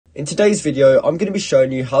In today's video, I'm going to be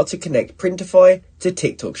showing you how to connect Printify to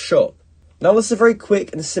TikTok Shop. Now this is a very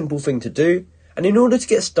quick and simple thing to do, and in order to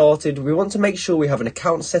get started, we want to make sure we have an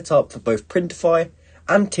account set up for both Printify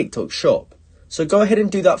and TikTok Shop. So go ahead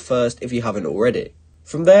and do that first if you haven't already.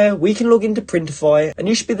 From there, we can log into Printify and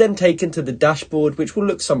you should be then taken to the dashboard, which will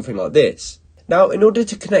look something like this. Now, in order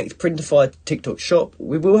to connect Printify to TikTok Shop,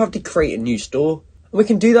 we will have to create a new store. And we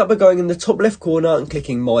can do that by going in the top left corner and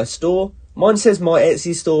clicking My Store. Mine says My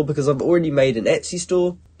Etsy Store because I've already made an Etsy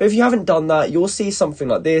store. But if you haven't done that, you'll see something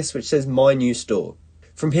like this, which says My New Store.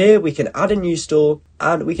 From here, we can add a new store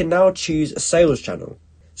and we can now choose a sales channel.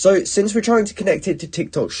 So since we're trying to connect it to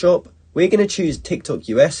TikTok Shop, we're going to choose TikTok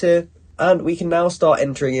US here. And we can now start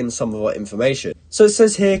entering in some of our information. So it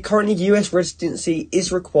says here, currently US residency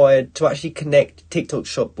is required to actually connect TikTok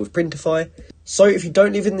Shop with Printify. So if you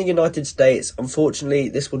don't live in the United States, unfortunately,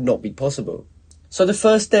 this would not be possible. So the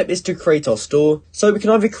first step is to create our store. So we can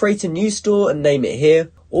either create a new store and name it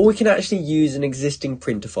here, or we can actually use an existing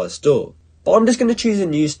Printify store. But I'm just going to choose a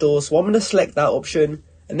new store, so I'm going to select that option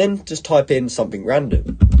and then just type in something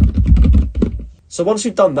random. So once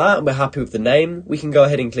we've done that and we're happy with the name, we can go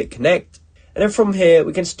ahead and click connect. And then from here,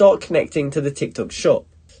 we can start connecting to the TikTok Shop.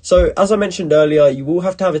 So as I mentioned earlier, you will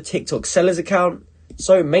have to have a TikTok sellers account.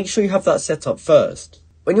 So make sure you have that set up first.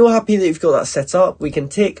 When you're happy that you've got that set up, we can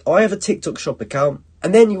tick I have a TikTok Shop account.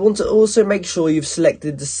 And then you want to also make sure you've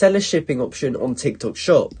selected the seller shipping option on TikTok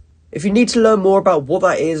Shop. If you need to learn more about what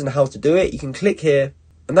that is and how to do it, you can click here.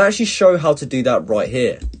 And that actually shows how to do that right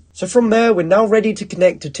here. So from there, we're now ready to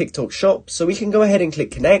connect to TikTok Shop, so we can go ahead and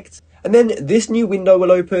click connect. And then this new window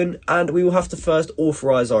will open and we will have to first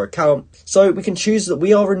authorize our account. So we can choose that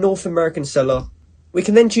we are a North American seller. We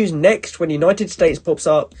can then choose next when United States pops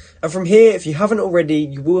up. And from here, if you haven't already,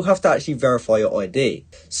 you will have to actually verify your ID.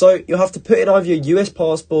 So you'll have to put in either your US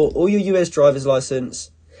passport or your US driver's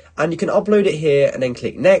license. And you can upload it here and then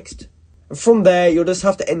click next. And from there, you'll just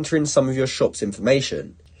have to enter in some of your shop's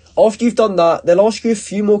information. After you've done that, they'll ask you a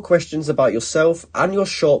few more questions about yourself and your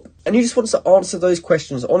shop, and you just want to answer those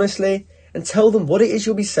questions honestly and tell them what it is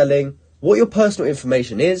you'll be selling, what your personal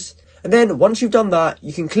information is, and then once you've done that,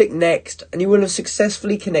 you can click next and you will have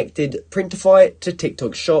successfully connected Printify to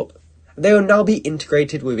TikTok Shop. They will now be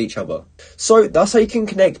integrated with each other. So that's how you can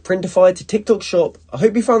connect Printify to TikTok Shop. I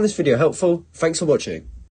hope you found this video helpful. Thanks for watching.